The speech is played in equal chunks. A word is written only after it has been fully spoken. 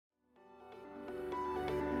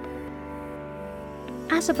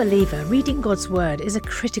As a believer, reading God's Word is a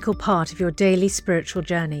critical part of your daily spiritual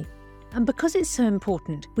journey. And because it's so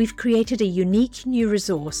important, we've created a unique new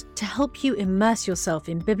resource to help you immerse yourself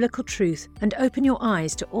in biblical truth and open your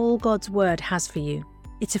eyes to all God's Word has for you.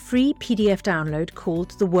 It's a free PDF download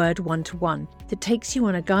called The Word 1-to-1 that takes you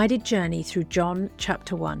on a guided journey through John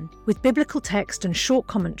chapter 1. With biblical text and short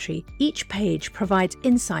commentary, each page provides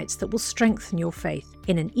insights that will strengthen your faith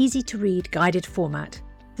in an easy-to-read guided format.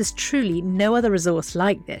 There's truly no other resource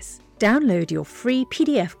like this. Download your free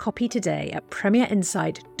PDF copy today at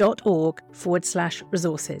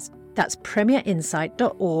premierinsight.org/resources. That's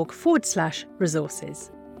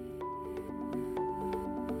premierinsight.org/resources.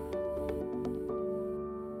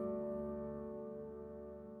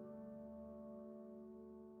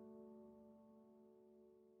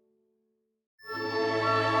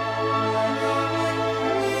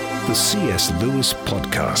 The C.S. Lewis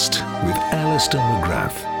Podcast with Alistair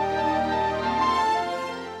McGrath.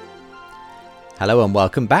 Hello and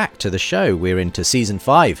welcome back to the show. We're into season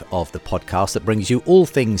 5 of the podcast that brings you all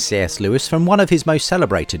things C.S. Lewis from one of his most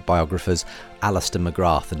celebrated biographers, Alistair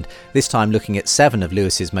McGrath, and this time looking at 7 of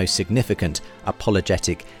Lewis's most significant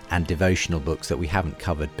apologetic and devotional books that we haven't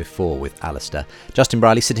covered before with Alistair. Justin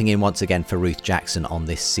Briley sitting in once again for Ruth Jackson on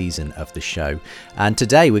this season of the show. And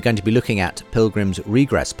today we're going to be looking at Pilgrim's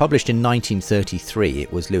Regress, published in 1933.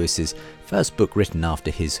 It was Lewis's first book written after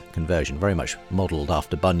his conversion, very much modelled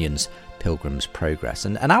after Bunyan's Pilgrim's Progress.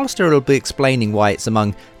 And Alistair will be explaining why it's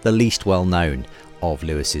among the least well-known of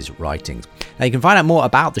Lewis's writings. Now you can find out more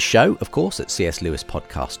about the show, of course, at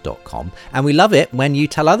cslewispodcast.com, and we love it when you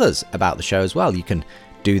tell others about the show as well. You can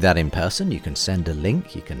do that in person, you can send a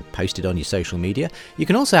link, you can post it on your social media. You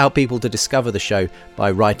can also help people to discover the show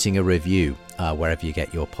by writing a review wherever you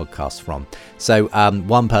get your podcasts from. So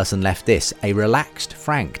one person left this: a relaxed,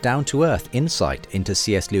 frank, down-to-earth insight into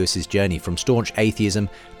C.S. Lewis's journey from staunch atheism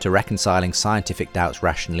to reconciling scientific doubts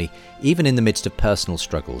rationally, even in the midst of personal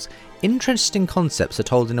struggles. Interesting concepts are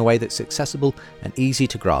told in a way that's accessible and easy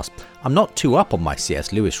to grasp. I'm not too up on my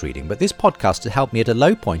C.S. Lewis reading, but this podcast has helped me at a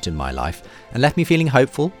low point in my life and left me feeling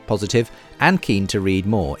hopeful, positive, and keen to read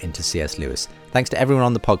more into C.S. Lewis. Thanks to everyone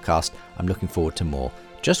on the podcast. I'm looking forward to more.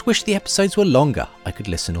 Just wish the episodes were longer. I could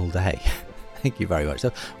listen all day. Thank you very much.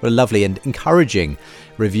 So, what a lovely and encouraging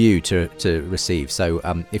review to receive. So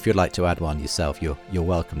if you'd like to add one yourself, you're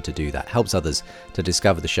welcome to do that. Helps others to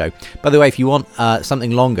discover the show. By the way, if you want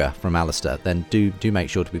something longer from Alistair, then do make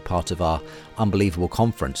sure to be part of our Unbelievable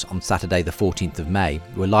Conference on Saturday the 14th of May.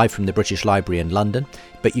 We're live from the British Library in London,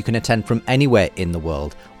 but you can attend from anywhere in the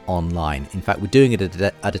world online. In fact, we're doing it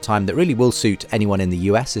at a time that really will suit anyone in the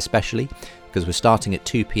US especially, because we're starting at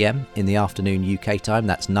 2 p.m. in the afternoon UK time.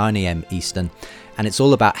 That's 9 a.m. Eastern, and it's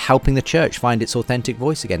all about helping the church find its authentic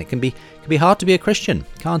voice again. It can be hard to be a Christian,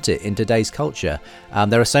 can't it, in today's culture?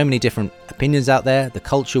 There are so many different opinions out there. The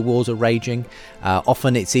culture wars are raging.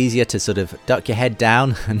 Often it's easier to sort of duck your head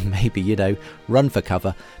down and maybe, run for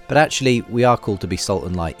cover. But actually, we are called to be salt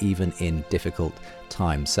and light even in difficult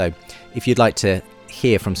times. So if you'd like to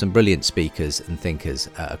hear from some brilliant speakers and thinkers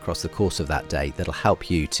across the course of that day that'll help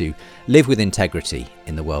you to live with integrity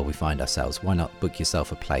in the world we find ourselves, why not book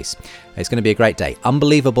yourself a place? It's going to be a great day.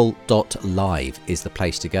 Unbelievable.live is the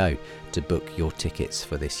place to go to book your tickets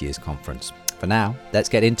for this year's conference. For now, let's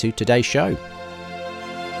get into today's show.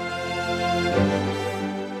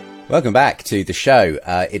 Welcome back to the show.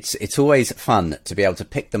 It's always fun to be able to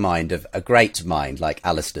pick the mind of a great mind like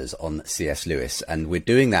Alistair's on C.S. Lewis, and we're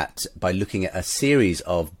doing that by looking at a series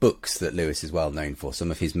of books that Lewis is well known for, some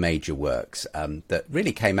of his major works that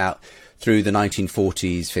really came out through the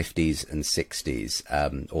 1940s, 50s and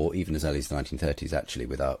 60s, or even as early as the 1930s actually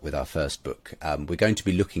with our first book. We're going to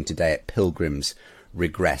be looking today at Pilgrim's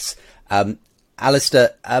Regress.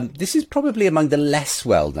 Alistair, this is probably among the less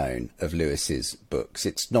well-known of Lewis's books.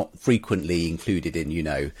 It's not frequently included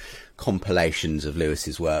in, compilations of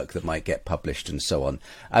Lewis's work that might get published and so on.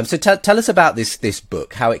 So tell us about this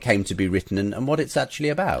book, how it came to be written and what it's actually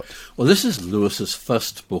about. Well, this is Lewis's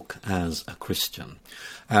first book as a Christian.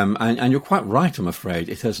 And you're quite right, I'm afraid.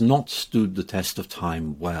 It has not stood the test of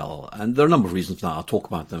time well. And there are a number of reasons for that. I'll talk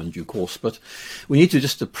about them in due course. But we need to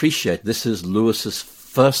just appreciate this is Lewis's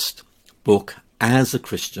first book as a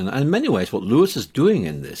Christian. And in many ways, what Lewis is doing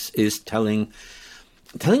in this is telling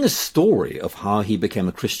a story of how he became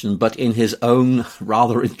a Christian, but in his own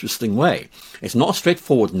rather interesting way. It's not a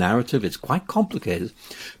straightforward narrative. It's quite complicated.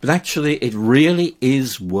 But actually, it really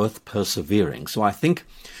is worth persevering. So I think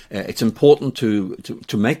it's important to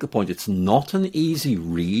make the point. It's not an easy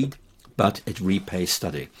read, but it repays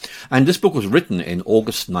study. And this book was written in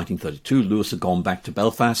August 1932. Lewis had gone back to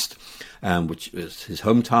Belfast, which is his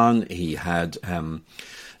hometown. He had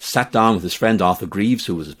sat down with his friend Arthur Greaves,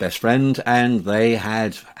 who was his best friend, and they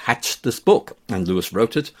had hatched this book, and Lewis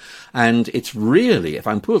wrote it. And it's really, if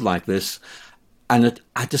I can put it like this,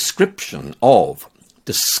 a description of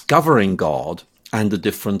discovering God and the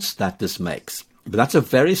difference that this makes. But that's a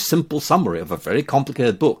very simple summary of a very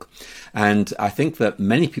complicated book. And I think that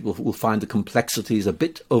many people will find the complexities a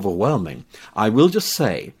bit overwhelming. I will just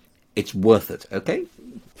say it's worth it, okay?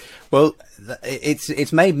 Well,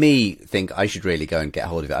 it's made me think I should really go and get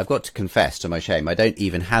hold of it. I've got to confess, to my shame, I don't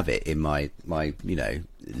even have it in my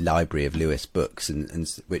library of Lewis books, and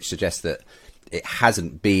which suggests that it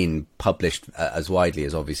hasn't been published as widely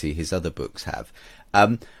as obviously his other books have.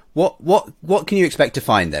 What can you expect to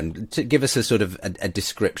find then? To give us a sort of a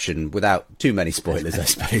description, without too many spoilers, I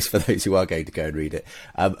suppose, for those who are going to go and read it,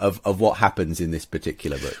 of what happens in this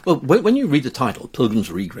particular book. Well, when you read the title,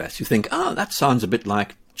 Pilgrim's Regress, you think, that sounds a bit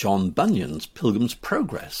like John Bunyan's Pilgrim's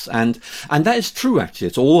Progress. And that is true, actually.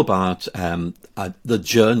 It's all about the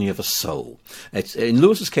journey of a soul. In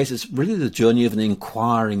Lewis's case, it's really the journey of an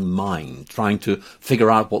inquiring mind, trying to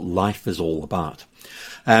figure out what life is all about.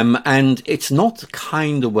 And it's not the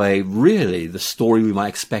kind of way, really, the story we might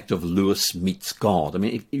expect of Lewis meets God. I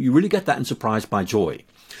mean, you really get that in Surprised by Joy.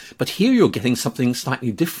 But here you're getting something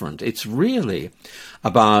slightly different. It's really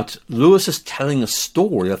about Lewis is telling a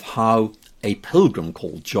story of how a pilgrim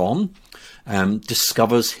called John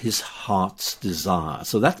discovers his heart's desire.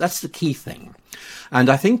 So that's the key thing.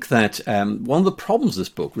 And I think that one of the problems of this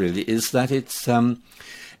book really is that it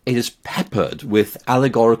is peppered with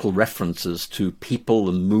allegorical references to people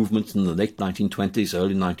and movements in the late 1920s,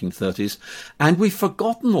 early 1930s, and we've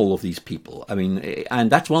forgotten all of these people. I mean, and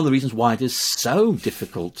that's one of the reasons why it is so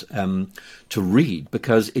difficult to read,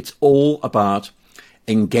 because it's all about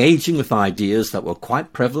engaging with ideas that were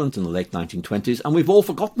quite prevalent in the late 1920s, and we've all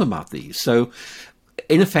forgotten about these. So,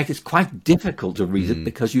 in effect, it's quite difficult to read it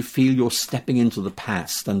because you feel you're stepping into the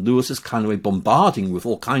past, and Lewis is kind of bombarding with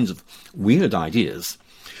all kinds of weird ideas.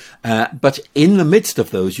 But in the midst of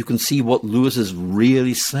those, you can see what Lewis is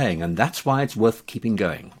really saying, and that's why it's worth keeping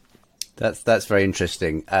going. That's very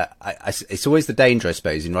interesting. It's always the danger, I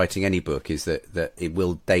suppose, in writing any book, is that it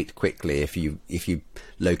will date quickly if you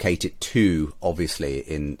locate it too obviously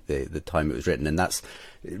in the time it was written, and that's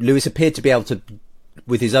Lewis appeared to be able to,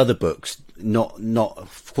 with his other books, not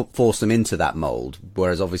force them into that mold,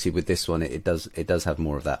 whereas obviously with this one it does have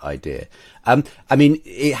more of that idea. I mean,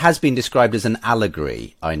 it has been described as an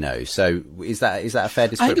allegory, I know. So is that a fair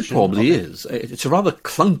description? I think it probably is. It's a rather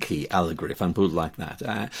clunky allegory, if I can put it like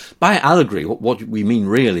that. By allegory, what we mean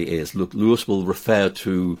really is, look, Lewis will refer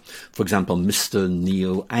to, for example, Mr.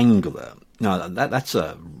 Neo-Angular. Now, that's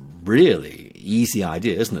a really easy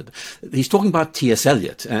idea, isn't it? He's talking about T.S.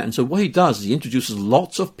 Eliot, and so what he does is he introduces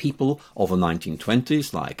lots of people of the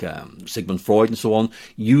 1920s, like Sigmund Freud and so on,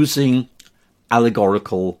 using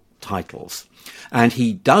allegorical titles. And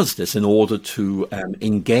he does this in order to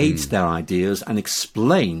engage their ideas and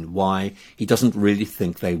explain why he doesn't really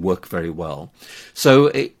think they work very well.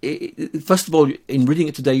 So, first of all, in reading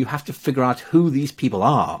it today, you have to figure out who these people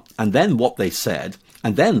are, and then what they said,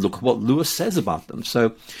 and then look at what Lewis says about them.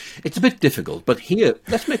 So it's a bit difficult. But here,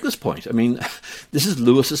 let's make this point. I mean, this is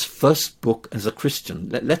Lewis's first book as a Christian.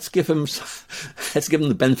 Let's give him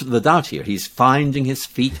the benefit of the doubt here. He's finding his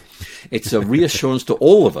feet. It's a reassurance to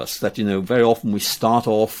all of us that, very often we start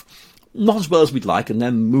off not as well as we'd like and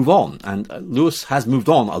then move on. And Lewis has moved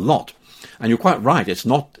on a lot. And you're quite right, it's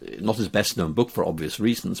not his best-known book for obvious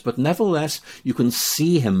reasons, but nevertheless, you can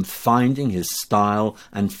see him finding his style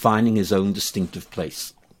and finding his own distinctive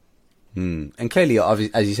place. And clearly,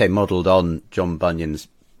 as you say, modelled on John Bunyan's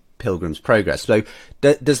Pilgrim's Progress. So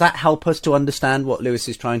does that help us to understand what Lewis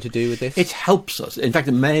is trying to do with this? It helps us. In fact,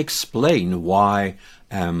 it may explain why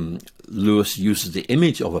Lewis uses the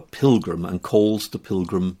image of a pilgrim and calls the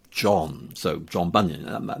pilgrim John. So John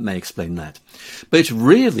Bunyan, that may explain that. But it's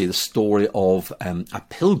really the story of a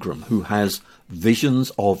pilgrim who has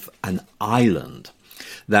visions of an island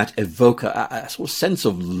that evoke a sort of sense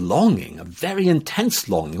of longing, a very intense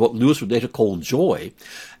longing, what Lewis would later call joy,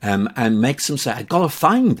 and makes him say, I've got to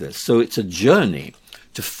find this. So it's a journey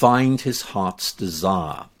to find his heart's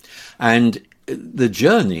desire. And the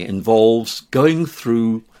journey involves going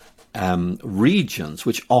through regions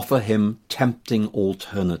which offer him tempting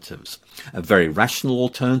alternatives, very rational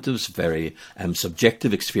alternatives, very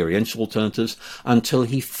subjective, experiential alternatives, until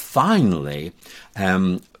he finally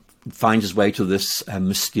finds his way to this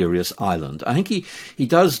mysterious island. I think he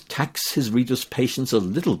does tax his reader's patience a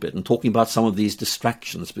little bit in talking about some of these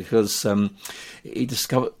distractions, because he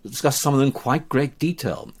discusses some of them in quite great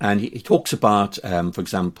detail. And he talks about, for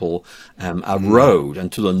example, a road,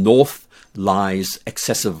 and to the north lies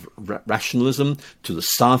excessive rationalism, to the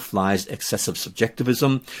south lies excessive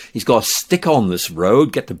subjectivism. He's got to stick on this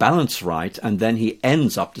road, get the balance right, and then he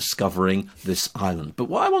ends up discovering this island. But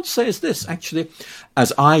what I want to say is this, actually,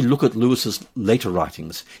 as I look at Lewis's later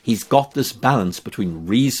writings, he's got this balance between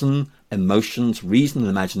reason, emotions, reason and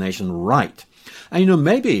imagination right. And,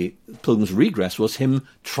 maybe Pilgrim's Regress was him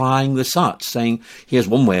trying this out, saying, here's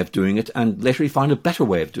one way of doing it, and later he found a better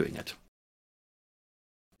way of doing it.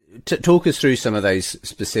 Talk us through some of those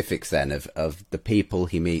specifics then of the people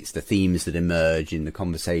he meets, the themes that emerge in the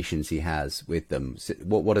conversations he has with them.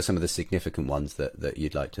 What are some of the significant ones that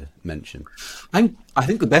you'd like to mention? I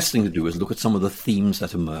think the best thing to do is look at some of the themes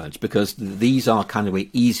that emerge, because these are kind of way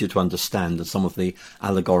easier to understand than some of the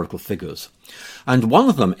allegorical figures. And one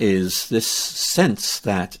of them is this sense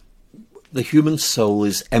that the human soul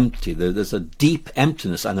is empty. There's a deep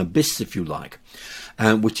emptiness, an abyss, if you like,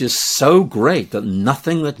 which is so great that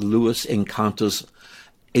nothing that Lewis encounters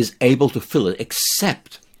is able to fill it,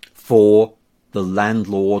 except for the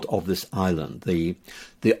landlord of this island, the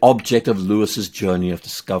object of Lewis's journey of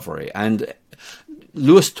discovery. And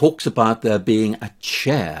Lewis talks about there being a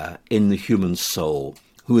chair in the human soul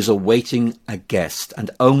who is awaiting a guest, and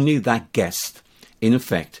only that guest, in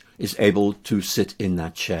effect, is able to sit in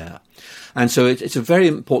that chair. And so it's a very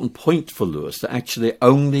important point for Lewis that actually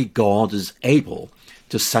only God is able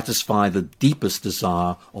to satisfy the deepest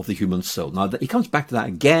desire of the human soul. Now, he comes back to that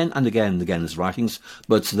again and again and again in his writings,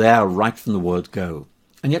 but it's there right from the word go.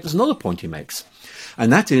 And yet there's another point he makes,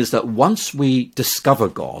 and that is that once we discover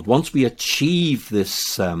God, once we achieve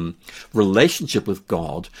this relationship with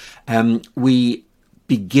God, we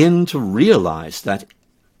begin to realize that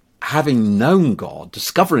having known God,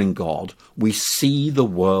 discovering God, we see the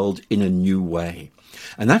world in a new way.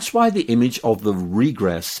 And that's why the image of the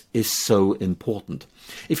regress is so important.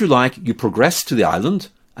 If you like, you progress to the island,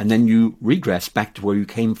 and then you regress back to where you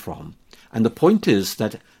came from. And the point is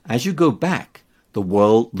that as you go back, the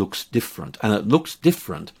world looks different. And it looks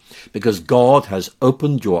different because God has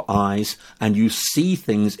opened your eyes and you see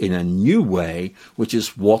things in a new way, which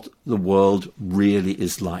is what the world really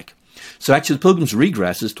is like. So actually, Pilgrim's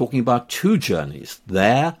Regress is talking about two journeys,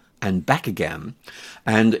 there and back again.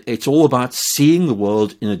 And it's all about seeing the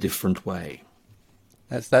world in a different way.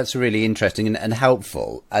 That's really interesting and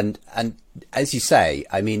helpful. And as you say,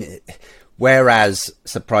 I mean, whereas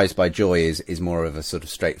Surprised by Joy is more of a sort of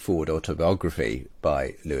straightforward autobiography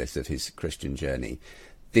by Lewis of his Christian journey,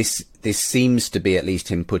 this seems to be at least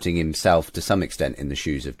him putting himself to some extent in the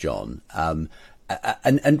shoes of John. And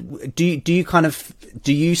do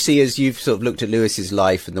you see, as you've sort of looked at Lewis's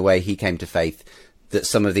life and the way he came to faith, that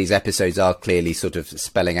some of these episodes are clearly sort of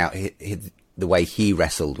spelling out the way he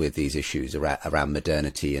wrestled with these issues around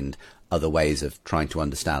modernity and other ways of trying to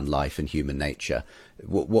understand life and human nature?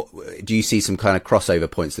 What do you see some kind of crossover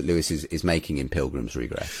points that Lewis is making in Pilgrim's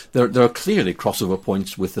Regress? There are clearly crossover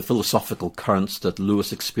points with the philosophical currents that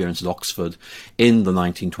Lewis experienced at Oxford in the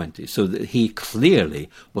 1920s. So that he clearly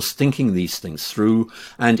was thinking these things through,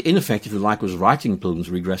 and in effect, if you like, was writing Pilgrim's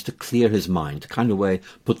Regress to clear his mind, to kind of way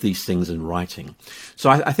put these things in writing. So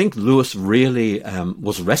I think Lewis really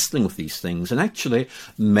was wrestling with these things, and actually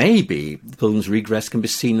maybe Pilgrim's Regress can be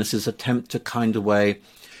seen as his attempt to kind of way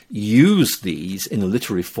use these in a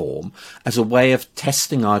literary form as a way of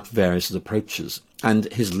testing out various approaches.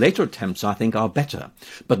 And his later attempts, I think, are better.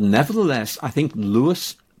 But nevertheless, I think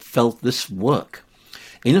Lewis felt this work,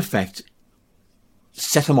 in effect,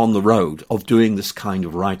 set him on the road of doing this kind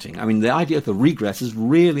of writing. I mean, the idea of the regress is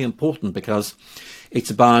really important because it's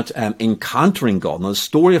about encountering God. Now, the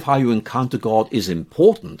story of how you encounter God is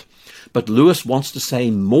important, but Lewis wants to say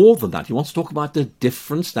more than that. He wants to talk about the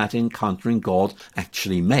difference that encountering God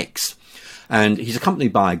actually makes. And he's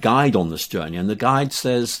accompanied by a guide on this journey, and the guide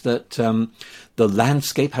says that the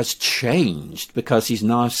landscape has changed because he's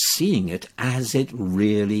now seeing it as it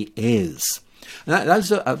really is. And that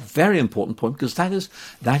is a very important point, because that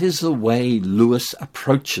is the way Lewis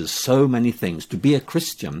approaches so many things. To be a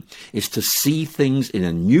Christian is to see things in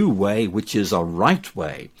a new way, which is a right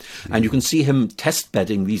way. Mm-hmm. And you can see him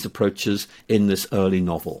test-bedding these approaches in this early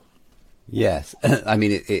novel. Yes. I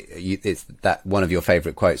mean, it's that one of your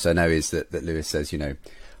favourite quotes, I know, is that Lewis says,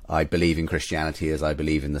 I believe in Christianity as I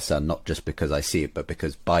believe in the sun, not just because I see it, but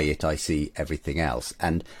because by it I see everything else.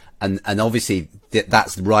 And And obviously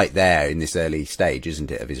that's right there in this early stage,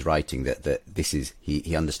 isn't it, of his writing, that this is,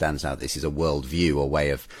 he understands now this is a worldview, or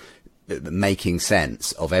way of making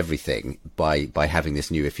sense of everything by having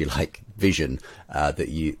this new, if you like, vision,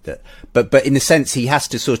 but in a sense he has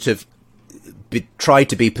to sort of try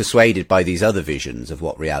to be persuaded by these other visions of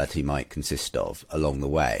what reality might consist of along the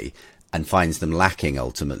way, and finds them lacking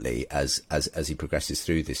ultimately as he progresses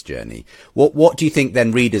through this journey. What do you think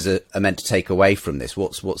then readers are meant to take away from this?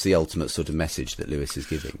 What's the ultimate sort of message that Lewis is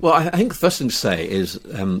giving? Well, I think the first thing to say is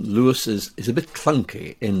Lewis is a bit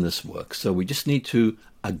clunky in this work, so we just need to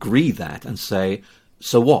agree that and say,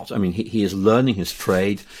 so what? I mean, he is learning his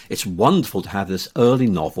trade. It's wonderful to have this early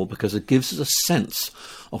novel because it gives us a sense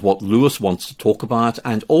of what Lewis wants to talk about,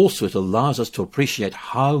 and also it allows us to appreciate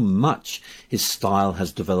how much his style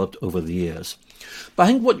has developed over the years. But I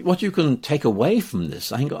think what you can take away from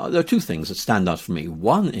this, I think there are two things that stand out for me.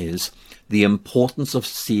 One is the importance of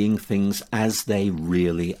seeing things as they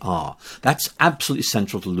really are. That's absolutely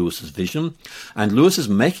central to Lewis's vision. And Lewis is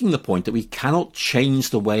making the point that we cannot change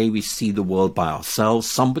the way we see the world by ourselves.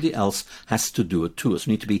 Somebody else has to do it to us.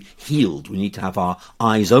 We need to be healed. We need to have our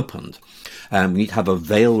eyes opened. We need to have a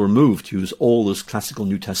veil removed, to use all those classical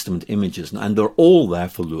New Testament images. And they're all there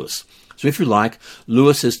for Lewis. So if you like,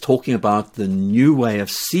 Lewis is talking about the new way of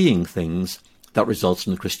seeing things that results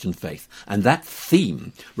in the Christian faith. And that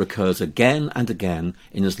theme recurs again and again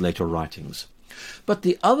in his later writings. But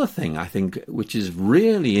the other thing, I think, which is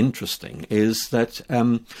really interesting, is that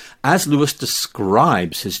as Lewis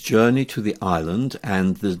describes his journey to the island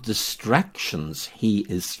and the distractions he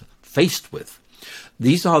is faced with,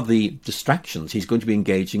 these are the distractions he's going to be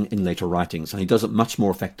engaging in later writings, and he does it much more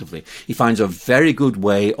effectively. He finds a very good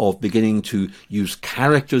way of beginning to use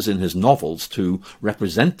characters in his novels to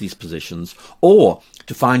represent these positions, or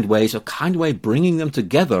to find ways of bringing them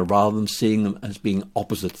together rather than seeing them as being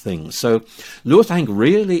opposite things. So Lewis, I think,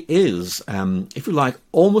 really is, if you like,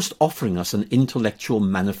 almost offering us an intellectual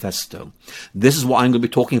manifesto. This is what I'm going to be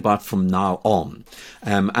talking about from now on.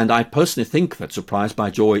 And I personally think that Surprised by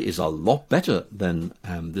Joy is a lot better than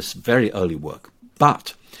this very early work.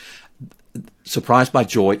 But Surprised by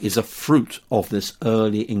Joy is a fruit of this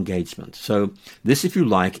early engagement. So this, if you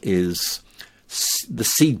like, is the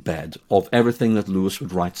seedbed of everything that Lewis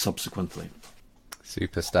would write subsequently.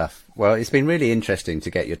 Super stuff. Well, it's been really interesting to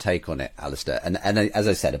get your take on it, Alistair. And as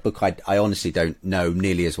I said, a book I honestly don't know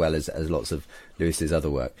nearly as well as lots of Lewis's other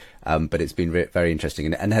work. But it's been very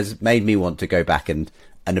interesting and has made me want to go back and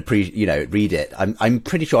read it. I'm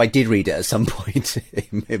pretty sure I did read it at some point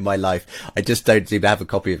in my life. I just don't seem to have a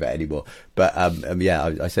copy of it anymore. But I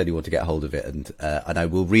certainly want to get hold of it, and I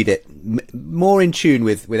will read it more in tune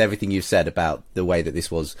with everything you've said about the way that this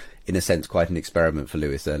was, in a sense, quite an experiment for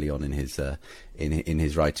Lewis early on in his in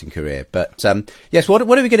his writing career. But yes, what are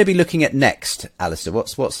we going to be looking at next, Alistair?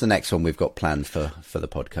 What's the next one we've got planned for the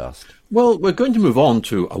podcast? Well, we're going to move on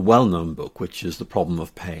to a well-known book, which is The Problem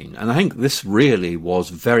of Pain. And I think this really was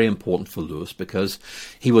very important for Lewis because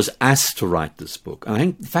he was asked to write this book. And I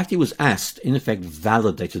think the fact he was asked, in effect,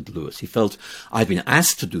 validated Lewis. He felt, I've been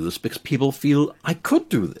asked to do this because people feel I could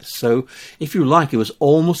do this. So, if you like, it was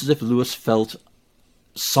almost as if Lewis felt,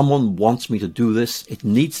 someone wants me to do this, it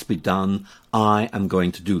needs to be done, I am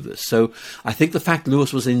going to do this. So I think the fact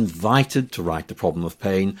Lewis was invited to write The Problem of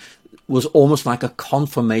Pain was almost like a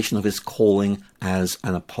confirmation of his calling as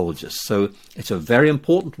an apologist. So it's a very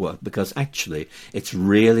important work because actually it's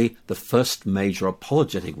really the first major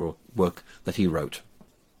apologetic work that he wrote.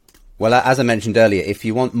 Well, as I mentioned earlier, if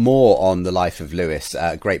you want more on the life of Lewis,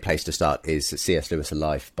 a great place to start is C.S. Lewis, A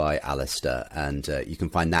Life by Alistair. And you can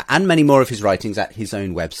find that and many more of his writings at his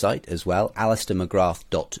own website as well.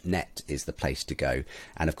 alistairmcgrath.net is the place to go.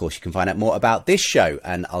 And of course, you can find out more about this show.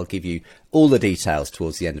 And I'll give you all the details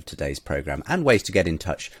towards the end of today's programme and ways to get in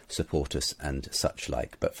touch, support us and such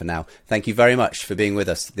like. But for now, thank you very much for being with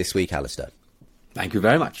us this week, Alistair. Thank you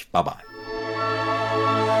very much. Bye-bye.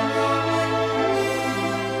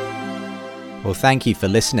 Well, thank you for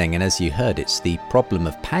listening, and as you heard, it's The Problem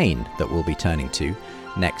of Pain that we'll be turning to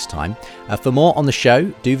next time. For more on the show,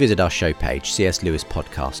 do visit our show page,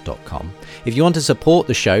 cslewispodcast.com. If you want to support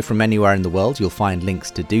the show from anywhere in the world, you'll find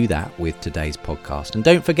links to do that with today's podcast. And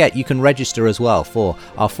don't forget, you can register as well for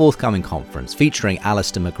our forthcoming conference featuring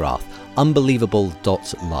Alistair McGrath,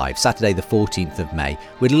 Unbelievable.live, Saturday the 14th of May.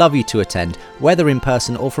 We'd love you to attend, whether in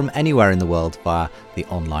person or from anywhere in the world via the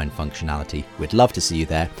online functionality. We'd love to see you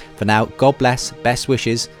there. For now, God bless, best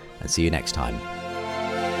wishes, and see you next time.